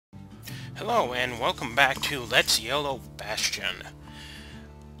Hello and welcome back to Let's YOLO Bastion.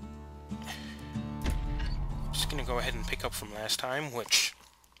 Just gonna go ahead and pick up from last time, which,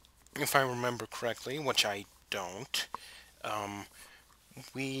 if I remember correctly, which I don't,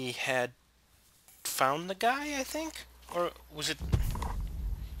 we had found the guy, I think? Or was it...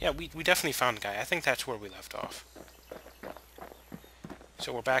 Yeah, we definitely found the guy. I think that's where we left off.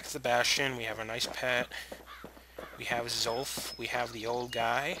 So we're back to the Bastion, we have our nice pet, we have Zolf, we have the old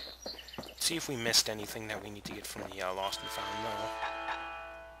guy. Let's see if we missed anything that we need to get from the Lost and Found. No.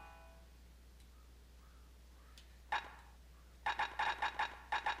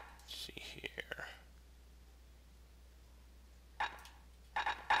 Let's see here.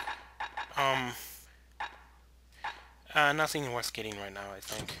 Nothing worth getting right now, I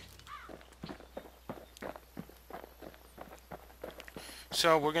think.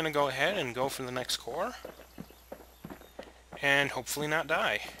 So we're gonna go ahead and go for the next core. And hopefully not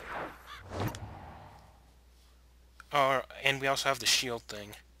die. And we also have the shield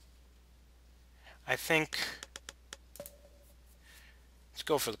thing. I think... Let's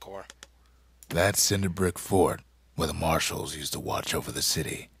go for the core. That's Cinder Brick Fort, where the marshals used to watch over the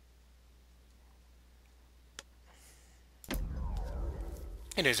city.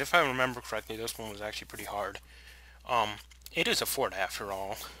 It is, if I remember correctly, this one was actually pretty hard. It is a fort after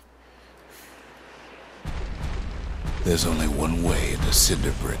all. There's only one way into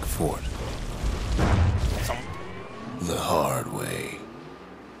Cinder Brick Fort. The hard way.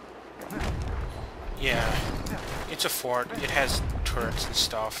 Yeah, it's a fort. It has turrets and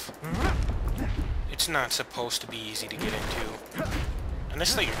stuff. It's not supposed to be easy to get into.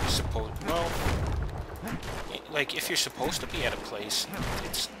 Unless like, you're supposed... Well... Like, if you're supposed to be at a place,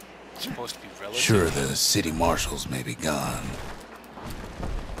 it's supposed to be relative. Sure, the city marshals may be gone.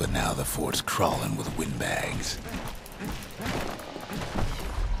 But now the fort's crawling with windbags.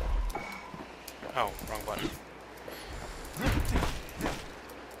 Oh, wrong button.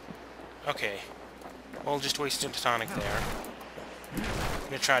 Okay. Well, just wasted a tonic there. I'm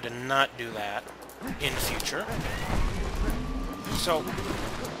gonna try to not do that in the future. So...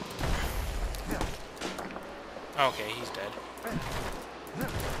 Okay, he's dead.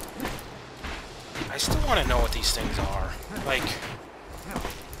 I still want to know what these things are. Like...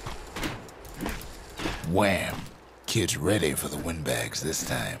 Wham! Kid's ready for the windbags this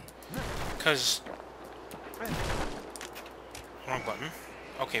time. Because... Wrong button.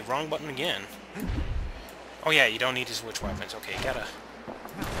 Okay, wrong button again. Oh yeah, you don't need to switch weapons. Okay, gotta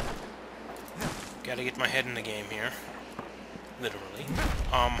get my head in the game here. Literally.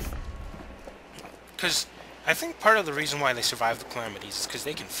 Because I think part of the reason why they survived the calamities is because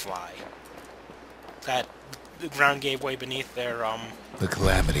they can fly. The ground gave way beneath their, The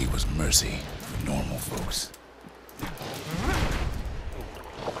calamity was mercy for normal folks. Ooh,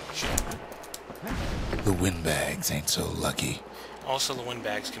 shit. The windbags ain't so lucky. Also, the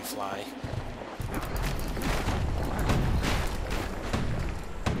windbags can fly.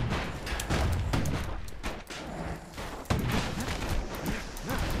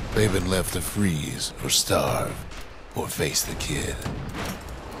 They've been left to freeze, or starve, or face the kid.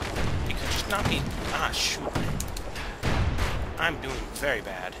 It could just not be... Ah, shoot. I'm doing very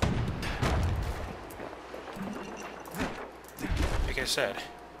bad. Like I said.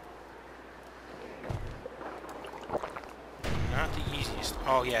 Not the easiest.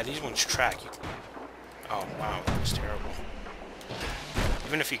 Oh yeah, these ones track. Oh wow, that was terrible.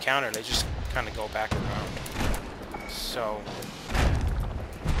 Even if you counter, they just kind of go back around. So...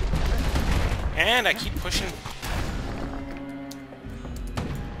 And I keep pushing.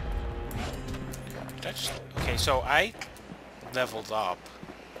 Okay, so I leveled up,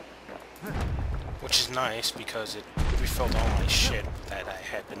 which is nice because it refilled all my shit that I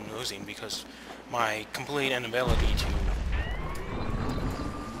had been losing because my complete inability to...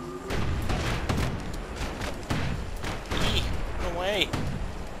 No way!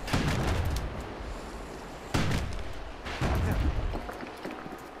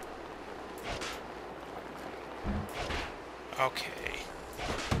 Okay.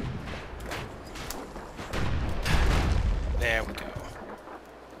 There we go.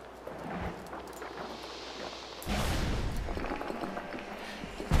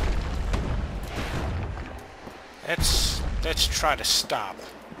 Let's try to stop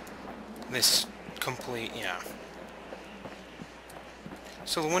this complete, yeah.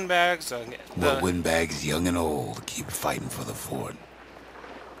 So the windbags, What windbags, young and old, keep fighting for the fort.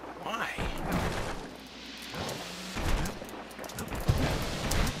 Why?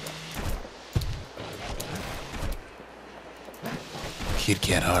 Kid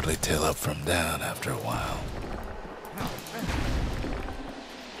can't hardly tell up from down after a while.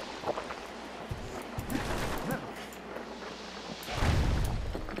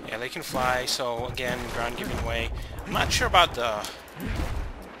 they can fly, so again, ground giving away. I'm not sure about the...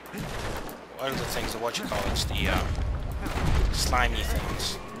 What are the things, what you call it? It's the slimy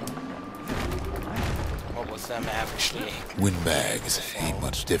things. What with them actually... Windbags ain't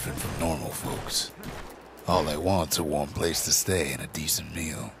much different from normal folks. All they want's a warm place to stay and a decent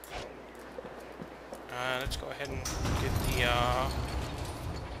meal. Let's go ahead and get the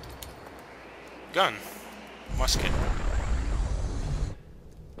gun. Musket.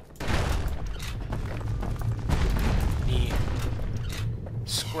 The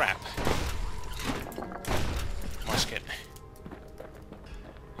scrap. Musket.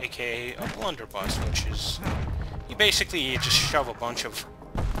 AKA a blunderbuss, which is... You basically just shove a bunch of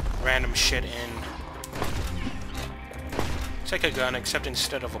random shit in. It's like a gun, except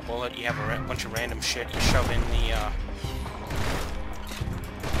instead of a bullet, you have a bunch of random shit you shove in the,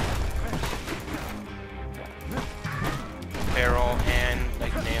 barrel and,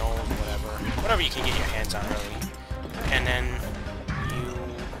 like, nails, whatever you can get your hands on, really. And then you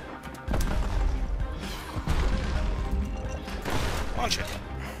launch it.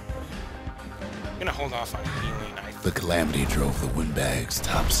 I'm gonna hold off on healing. The Calamity drove the Windbags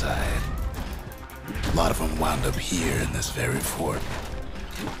topside. A lot of them wound up here in this very fort.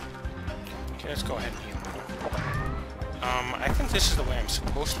 Okay, let's go ahead and heal now. I think this is the way I'm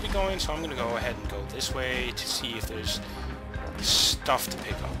supposed to be going, so I'm gonna go ahead and go this way to see if there's stuff to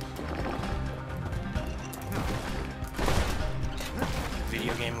pick up.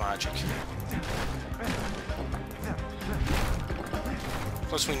 Video game logic.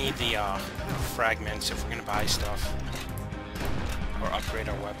 Plus we need the fragments if we're gonna buy stuff. Or upgrade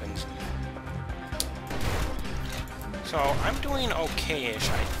our weapons. So, I'm doing okay-ish,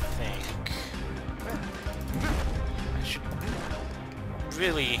 I think.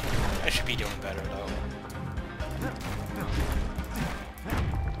 I should be doing better, though.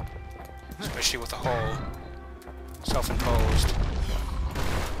 Especially with the whole self-imposed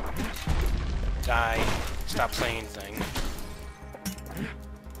die, stop playing thing.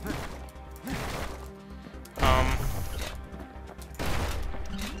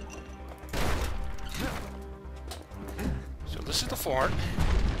 So this is the fort.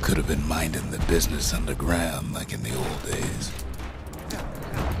 Could have been minding the business underground like in the old days.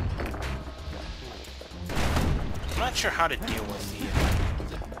 I'm not sure how to deal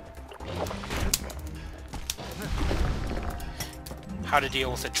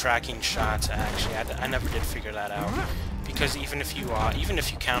with the tracking shots. Actually, I never did figure that out, because even if you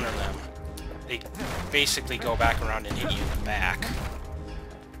counter them, they basically go back around and hit you in the back.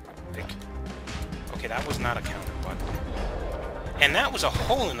 Like, okay, that was not a counter button, and that was a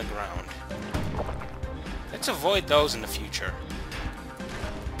hole in the ground. Let's avoid those in the future.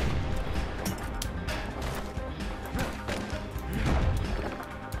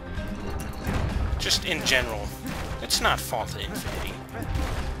 Just in general, let's not fall to infinity.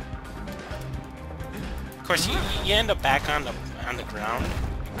 Of course, you end up back on the ground.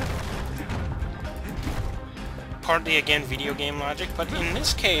 Partly, again, video game logic, but in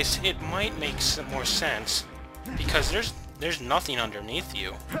this case, it might make some more sense because there's nothing underneath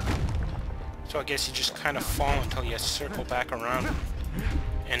you. So I guess you just kind of fall until you circle back around and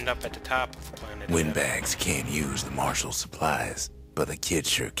end up at the top of the planet. Windbags can't use the martial supplies, but the kids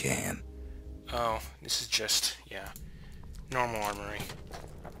sure can. Oh, this is just, yeah, normal armory.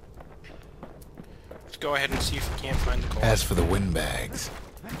 Let's go ahead and see if we can't find the gold. As for the Windbags,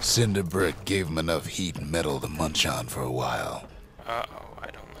 Cinder Brick gave them enough heat and metal to munch on for a while. Uh-oh, I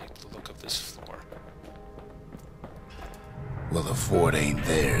don't like the look of this floor. Well, the fort ain't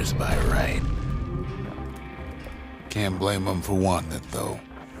theirs by right. Can't blame them for wanting it, though.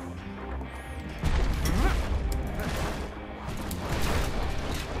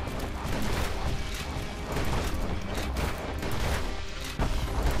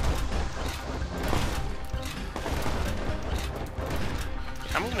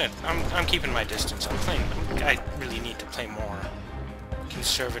 I'm keeping my distance. I really need to play more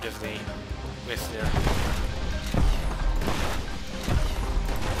conservatively with the...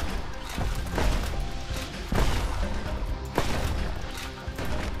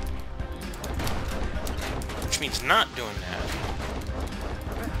 Which means not doing that.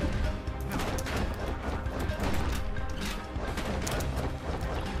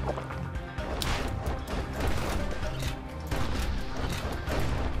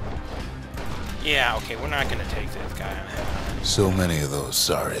 Yeah, okay, we're not gonna take this guy on head. So many of those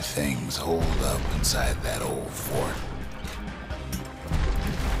sorry things holed up inside that old fort.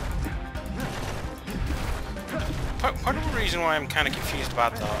 Part of the reason why I'm kind of confused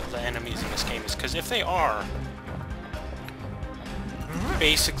about the enemies in this game is because if they are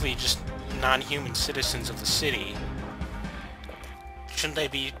basically just non-human citizens of the city. Shouldn't they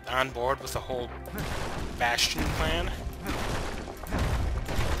be on board with the whole Bastion plan?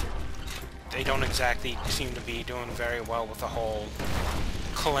 They don't exactly seem to be doing very well with the whole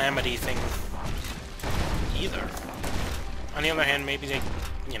calamity thing either. On the other hand, maybe they,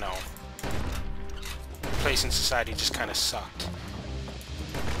 you know, their place in society just kind of sucked.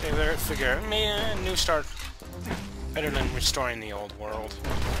 They better figure, man, new start better than restoring the old world.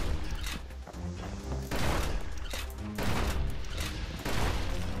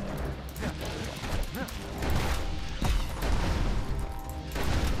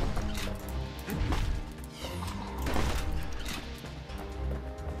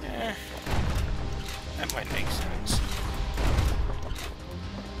 That might make sense.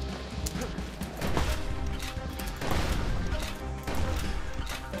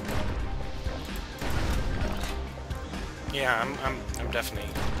 Yeah, I'm definitely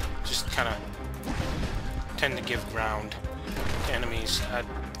just kind of tend to give ground to enemies.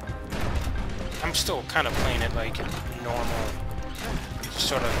 I'm still kind of playing it like normal,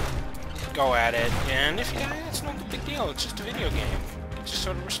 sort of go at it, and if you die, it's no big deal. It's just a video game. You just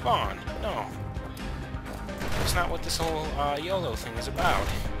sort of respawn. No, that's not what this whole YOLO thing is about.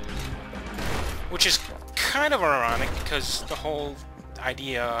 Which is kind of ironic because the whole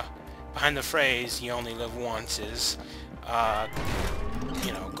idea behind the phrase "you only live once" is,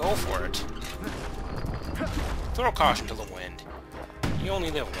 you know, go for it. Throw caution to the wind. You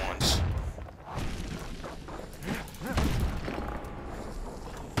only live once.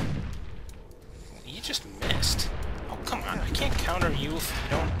 You just missed. Oh, come on. I can't counter you if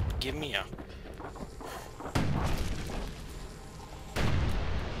you don't give me a...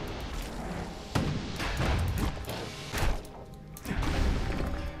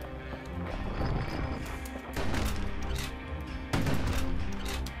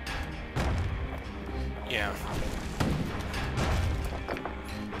 Yeah.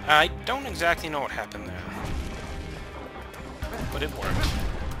 I don't exactly know what happened there, but it worked.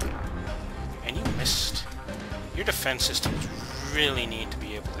 And you missed. Your defense systems really need to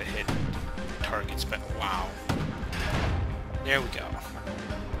be able to hit targets, but wow. There we go.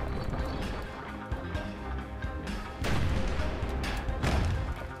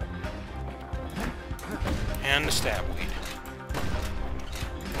 And the stab weed.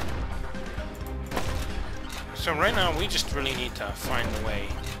 So right now, we just really need to find the way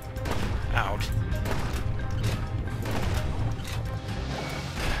out.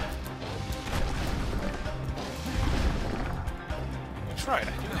 That's right,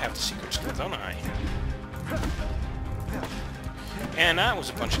 I do have the secret skill, don't I? And that was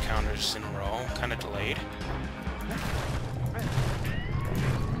a bunch of counters in a row, kind of delayed.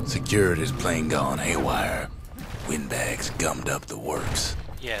 Security's plane gone haywire. Windbags gummed up the works.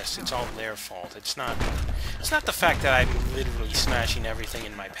 Yes, it's all their fault. It's not the fact that I'm literally smashing everything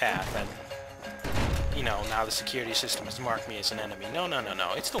in my path that, you know, now the security system has marked me as an enemy. No, no, no,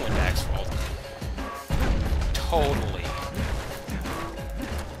 no. It's the Windbag's fault. Totally.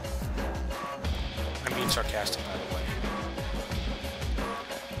 I'm being sarcastic, by the way.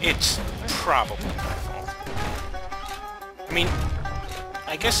 It's probably my fault. I mean,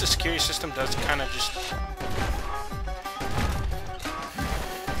 I guess the security system does kind of just...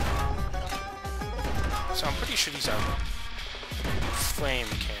 So I'm pretty sure these are flame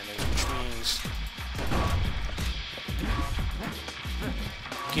cannons, which means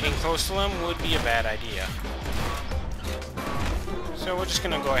getting close to them would be a bad idea. So we're just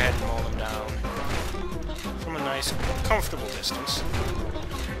gonna go ahead and mow them down from a nice, comfortable distance.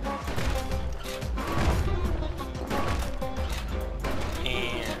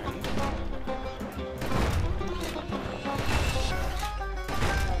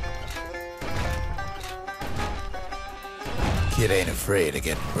 Kid ain't afraid of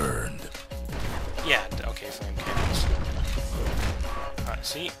getting burned. Yeah, okay, flame cannons. Alright,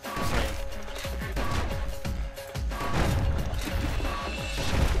 see? Flame.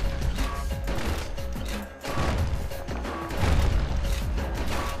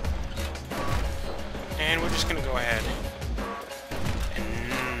 And we're just gonna go ahead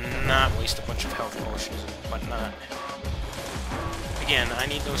and not waste a bunch of health potions and whatnot. Again, I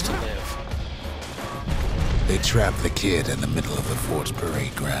need those to live. They trapped the kid in the middle of the fort's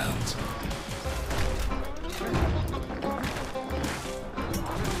parade grounds.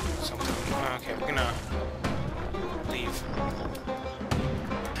 Okay, we're gonna leave.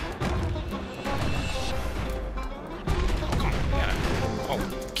 Oh, come on, we gotta...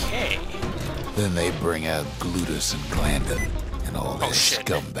 Okay. Then they bring out Glutus and Glandon and all their shit.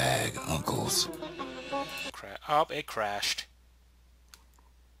 scumbag uncles. Oh, it crashed.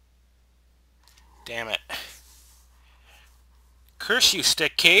 Damn it. Curse you,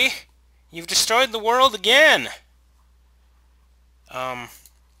 Stick Key! You've destroyed the world again!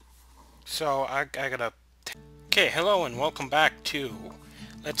 So I gotta... Okay, hello and welcome back to...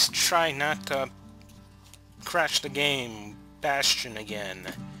 Let's try not to crash the game Bastion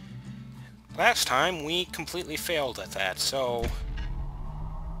again. Last time we completely failed at that, so...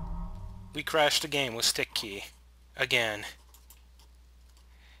 we crashed the game with Stick Key. Again.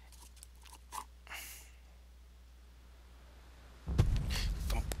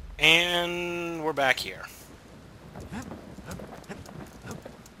 And we're back here.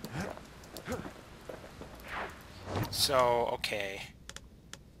 So, okay.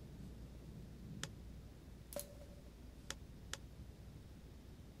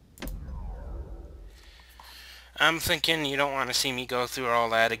 I'm thinking you don't want to see me go through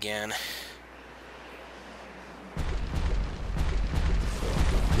all that again.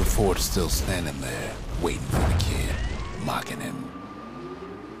 The fort's still standing there, waiting for the kid, mocking him.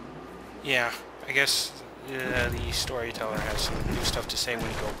 Yeah, I guess the storyteller has some new stuff to say when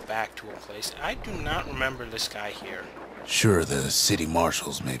you go back to a place. I do not remember this guy here. Sure, the city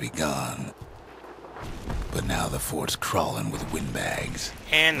marshals may be gone, but now the fort's crawling with windbags.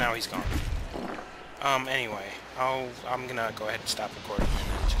 And now he's gone. Anyway, I'm gonna go ahead and stop recording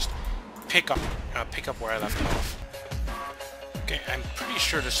and just pick up where I left off. Okay, I'm pretty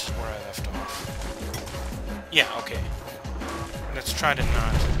sure this is where I left off. Yeah, okay. Let's try to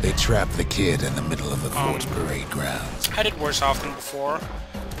not... They trapped the kid in the middle of the fort's parade grounds. I did worse off than before.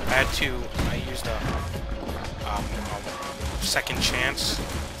 I used a second chance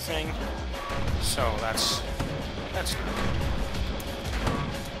thing. So that's not good.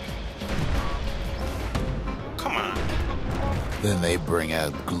 Come on. Then they bring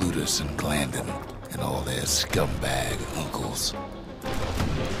out Glutus and Glandon and all their scumbag uncles.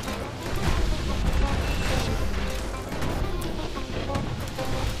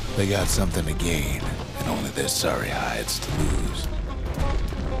 They got something to gain, and only their sorry hides to lose.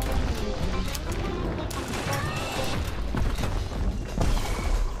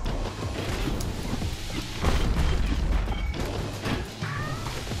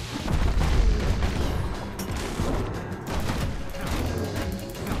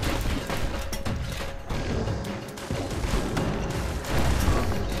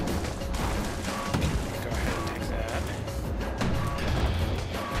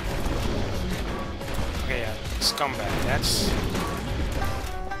 Scumbag, that's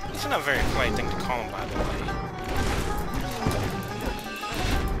not a very polite thing to call him, by the way.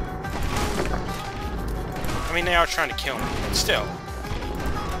 I mean, they are trying to kill me, but still.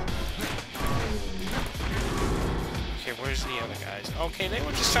 Okay, where's the other guys? Okay, they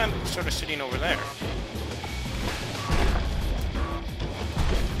were just sort of sitting over there.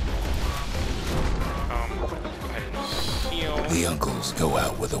 Go ahead and heal. The uncles go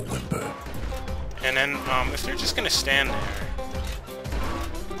out with a whimper. And then, if they're just gonna stand there,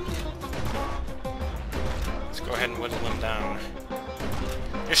 let's go ahead and whittle them down.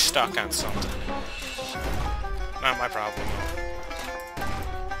 You're stuck on something. Not my problem.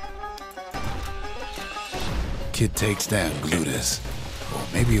 Kid takes down Glutus, or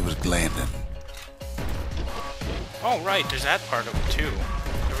maybe it was Glandon. Oh, right, there's that part of it, too.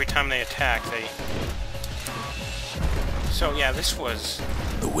 Every time they attack, they... So, yeah, this was...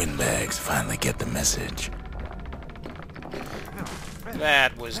 The windbags finally get the message.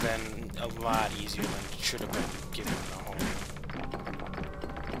 That was then a lot easier than it should have been, given the whole...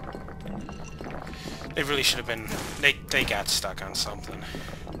 They really should have been... They got stuck on something.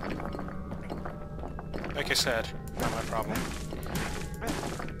 Like I said, not my problem.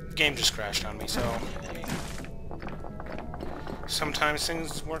 The game just crashed on me, so... Sometimes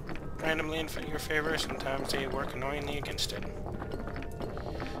things work randomly in your favor, sometimes they work annoyingly against it.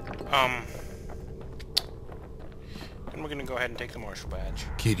 And we're gonna go ahead and take the marshal badge.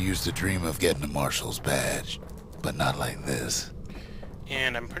 Kid used to dream of getting a marshal's badge, but not like this.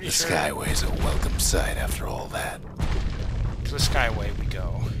 And I'm pretty sure... The Skyway's a welcome sight after all that. To the Skyway we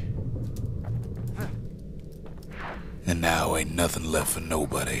go. And now ain't nothing left for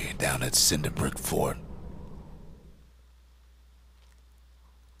nobody down at Cinderbrick Fort.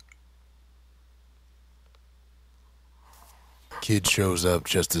 Kid shows up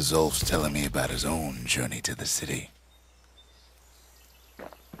just as Zulf's telling me about his own journey to the city.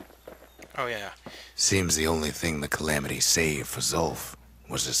 Oh, yeah. Seems the only thing the Calamity saved for Zulf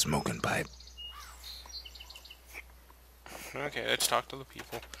was a smoking pipe. Okay, let's talk to the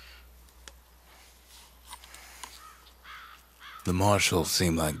people. The marshals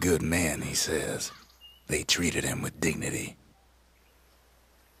seem like good men, he says. They treated him with dignity.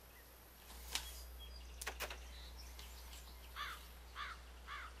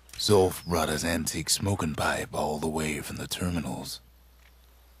 Zolf brought his antique smoking pipe all the way from the terminals.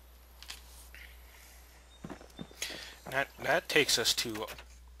 That takes us to...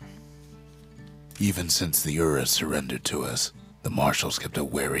 Even since the Ura surrendered to us, the marshals kept a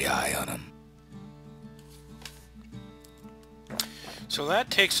wary eye on him. So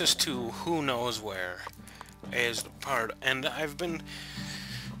that takes us to who knows where is the part, and I've been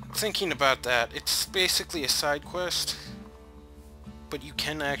thinking about that. It's basically a side quest, but you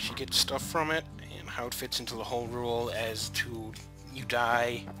can actually get stuff from it, and how it fits into the whole rule as to you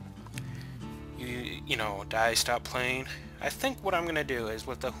die, you know, die, stop playing. I think what I'm gonna do is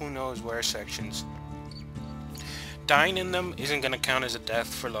with the who knows where sections, dying in them isn't gonna count as a death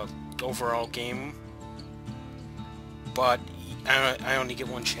for the overall game, but I only get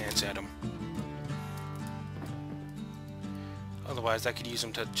one chance at them. Otherwise, I could use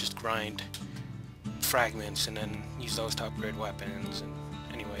them to just grind fragments and then use those to upgrade weapons. And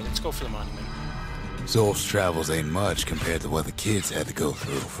anyway, let's go for the monument. Zolf's travels ain't much compared to what the kids had to go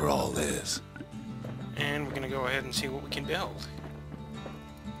through for all this. And we're gonna go ahead and see what we can build.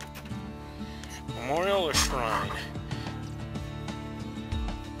 Memorial or shrine?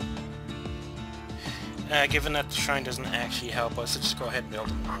 Given that the shrine doesn't actually help us, let's just go ahead and build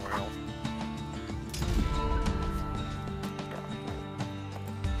a memorial.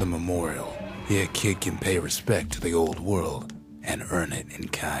 The memorial. Here a kid can pay respect to the old world and earn it in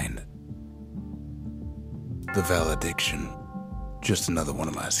kind. The valediction. Just another one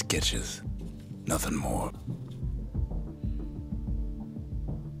of my sketches. Nothing more.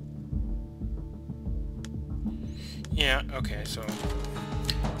 Yeah, okay, so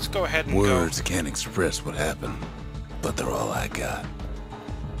let's go ahead and Words can't express what happened, but they're all I got.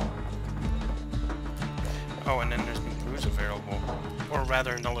 Oh, and then there's new brews available. Or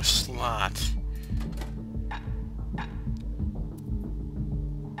rather, another slot.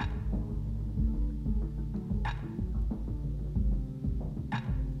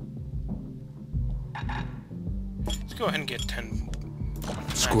 Let's go ahead and get 10.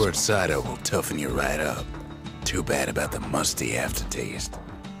 Squirt cider will toughen you right up. Too bad about the musty aftertaste.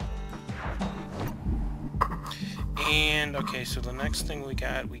 And, okay, so the next thing we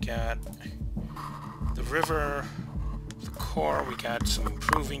got the river, the core, we got some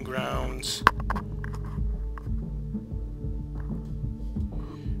proving grounds.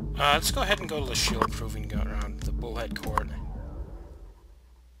 Let's go ahead and go to the shield proving ground, the bullhead court.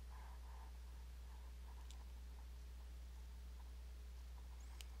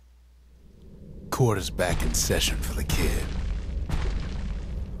 Court is back in session for the kid.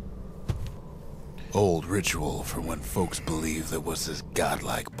 Old ritual for when folks believed there was this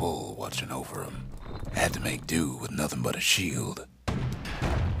godlike bull watching over them. Had to make do with nothing but a shield.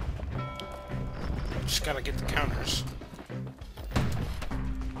 Just gotta get the counters.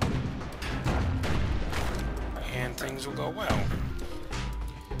 And things will go well.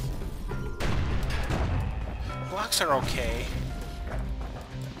 Blocks are okay,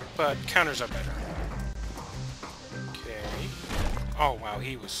 but counters are better. Okay. Oh wow,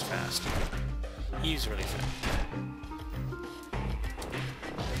 he was fast. He's really fast.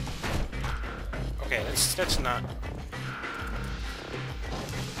 Okay, that's not...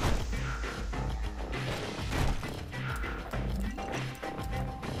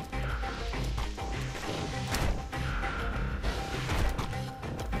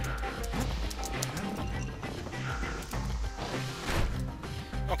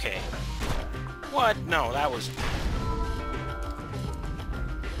 Okay. What? No, that was...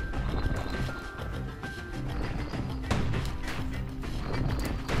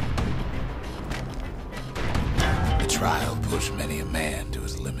 Trial pushed many a man to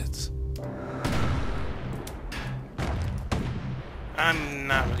his limits. I'm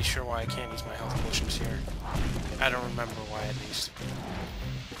not really sure why I can't use my health potions here. I don't remember why, at least.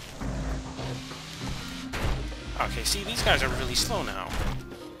 Okay, see, these guys are really slow now.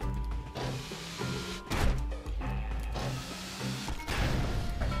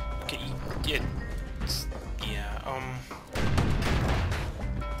 Okay, yeah,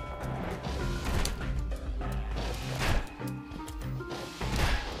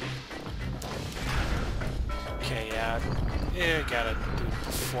 Okay, yeah, gotta do it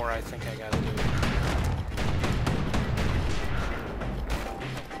before I think I gotta do it.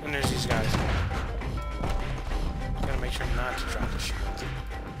 And there's these guys. Gotta make sure not to drop the shield.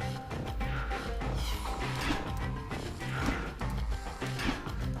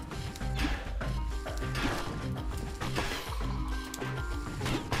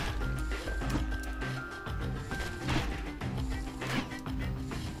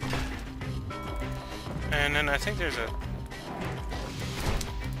 And then I think there's a...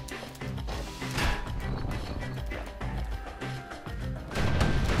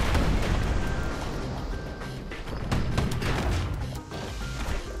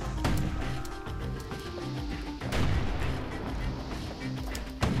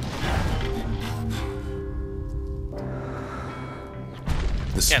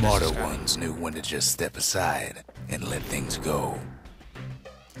 The Yeah, this smarter is kinda- ones knew when to just step aside and let things go.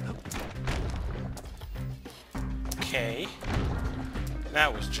 Okay.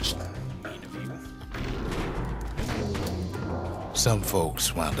 That was just mean of you. Some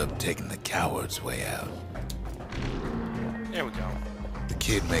folks wound up taking the coward's way out. There we go. The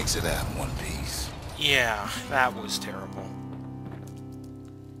kid makes it out in one piece. Yeah, that was terrible.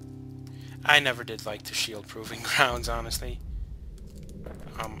 I never did like the shield proving grounds, honestly.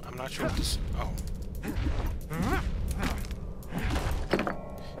 I'm not sure what this... Oh.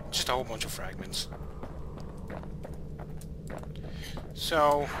 Just a whole bunch of fragments.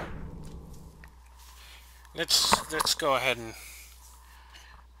 So... Let's go ahead and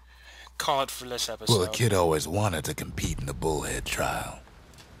call it for this episode. Well, the kid always wanted to compete in the bullhead trial.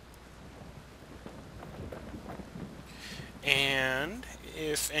 And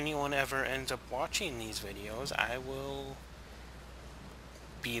if anyone ever ends up watching these videos, I will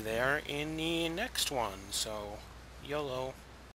be there in the next one. So, YOLO.